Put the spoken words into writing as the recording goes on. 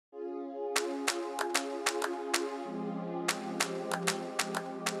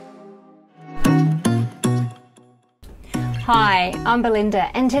Hi, I'm Belinda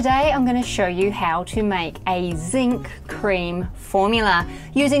and today I'm going to show you how to make a zinc cream formula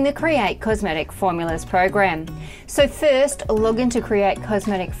using the Create Cosmetic Formulas program. So first, log into Create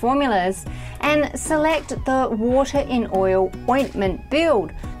Cosmetic Formulas and select the water in oil ointment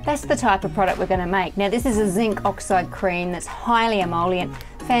build. That's the type of product we're going to make. Now this is a zinc oxide cream that's highly emollient,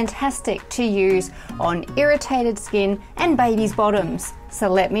 fantastic to use on irritated skin and babies' bottoms. So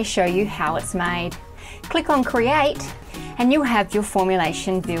let me show you how it's made. Click on Create and you'll have your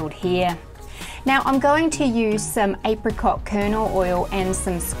formulation build here. Now I'm going to use some apricot kernel oil and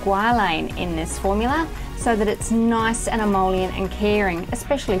some squalane in this formula so that it's nice and emollient and caring,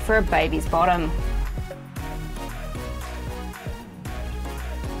 especially for a baby's bottom.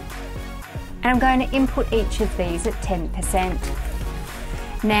 And I'm going to input each of these at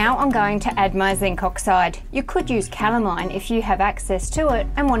 10%. Now I'm going to add my zinc oxide. You could use calamine if you have access to it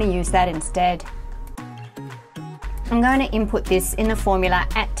and want to use that instead. I'm going to input this in the formula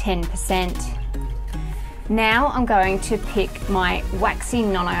at 10%. Now I'm going to pick my waxy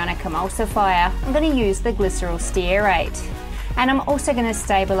non-ionic emulsifier. I'm going to use the glycerol stearate. And I'm also going to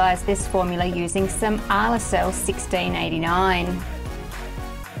stabilise this formula using some Arlacel 1689.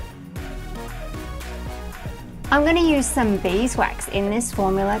 I'm going to use some beeswax in this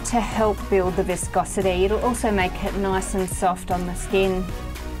formula to help build the viscosity. It'll also make it nice and soft on the skin.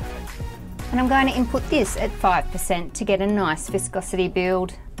 And I'm going to input this at 5% to get a nice viscosity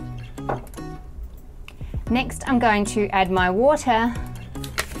build. Next, I'm going to add my water.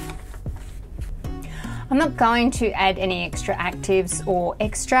 I'm not going to add any extra actives or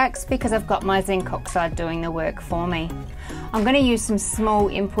extracts because I've got my zinc oxide doing the work for me. I'm going to use some small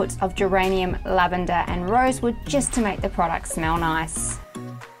inputs of geranium, lavender and rosewood just to make the product smell nice.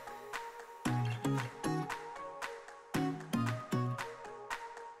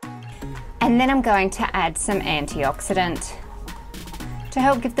 And then I'm going to add some antioxidant to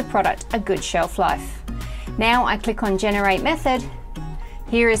help give the product a good shelf life. Now I click on Generate Method.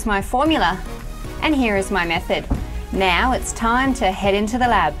 Here is my formula and here is my method. Now it's time to head into the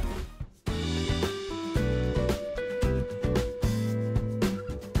lab.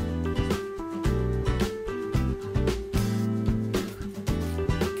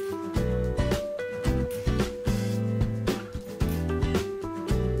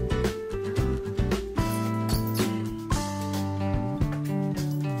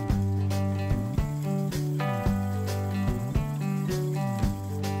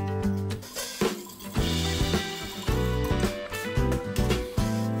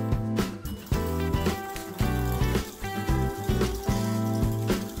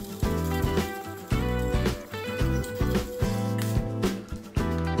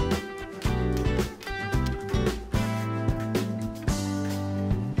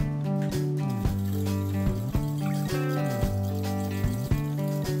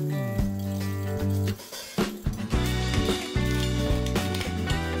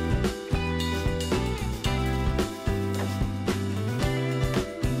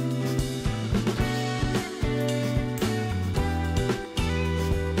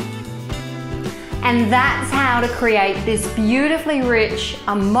 And that's how to create this beautifully rich,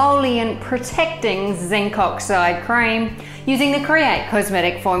 emollient, protecting zinc oxide cream using the Create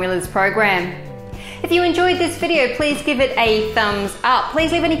Cosmetic Formulas program. If you enjoyed this video, please give it a thumbs up.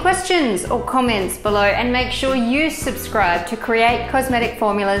 Please leave any questions or comments below and make sure you subscribe to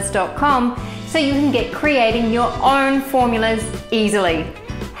createcosmeticformulas.com so you can get creating your own formulas easily.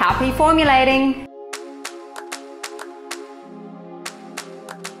 Happy formulating!